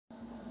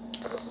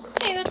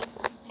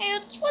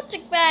What's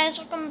up guys,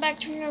 welcome back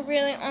to another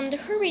video on the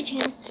Herbie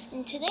channel,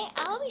 and today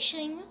I'll be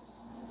showing you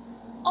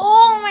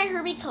all my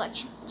Herbie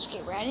collection. Let's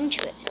get right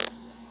into it.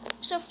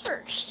 So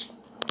first,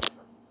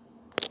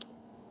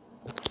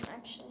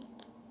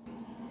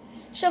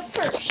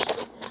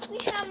 we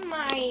have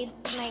my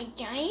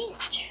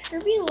giant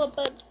Herbie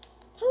Lubbock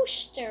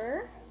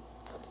poster.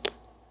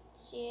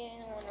 Let's see, I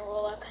don't want to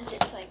roll out because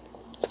it's like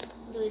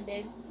really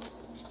big.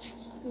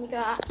 We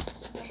got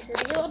a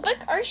Herbie Lubbock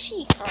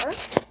RC car.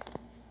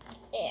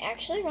 It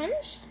actually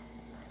runs.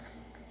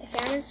 If you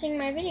haven't seen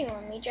my video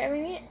on me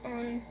driving it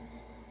on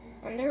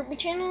the Herbie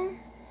channel,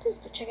 please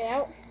go check it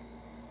out.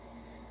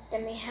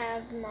 Then we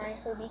have my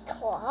Herbie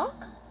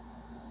clock.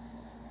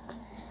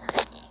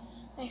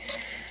 My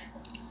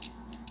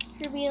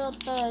Herbie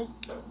Lubbock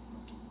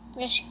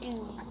Rescue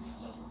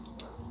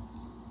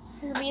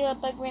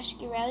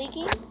Rally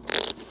game.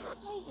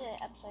 Why is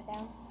it upside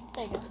down?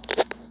 There you go.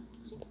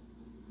 See?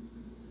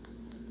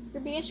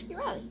 Herbie Rescue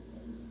Rally.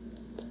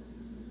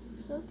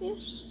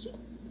 Focus.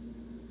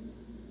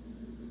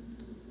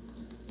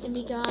 Then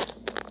we got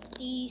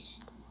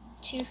these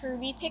two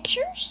Herbie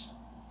pictures.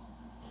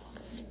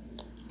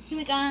 Here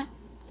we got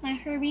my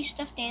Herbie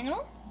stuffed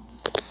animal.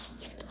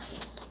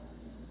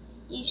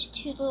 These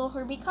two little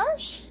Herbie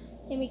cars.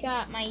 Then we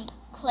got my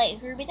clay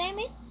Herbie that I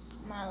made.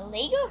 My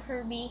Lego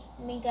Herbie.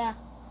 And we got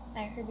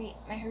my Herbie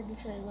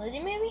fully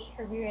loaded movie.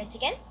 Herbie Rides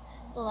Again.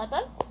 The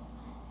Lubbock.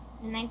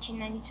 The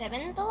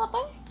 1997 The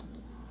Lubbock.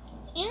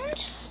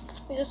 And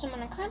we got some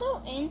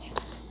avocado and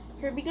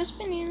Herbie Goes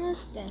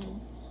Bananas,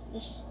 then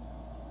this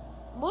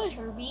wood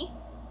Herbie,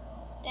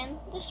 then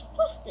this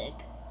plastic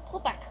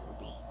pullback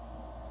Herbie.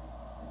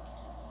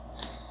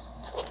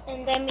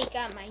 And then we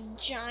got my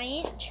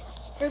giant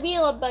Herbie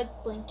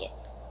Lubbock blanket.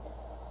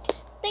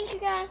 Thank you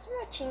guys for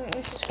watching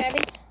and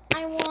subscribing.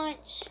 I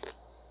want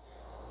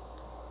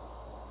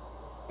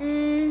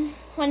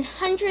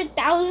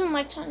 100,000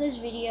 likes on this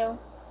video.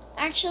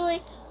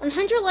 Actually,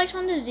 100 likes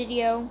on this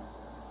video.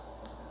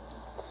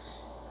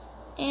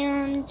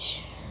 And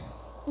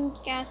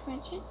guys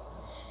mentioned,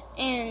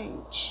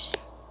 and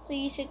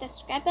please hit that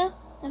subscribe bell,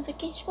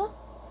 notification bell,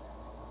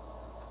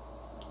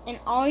 and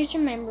always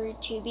remember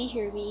to be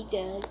Herbie.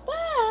 Goodbye.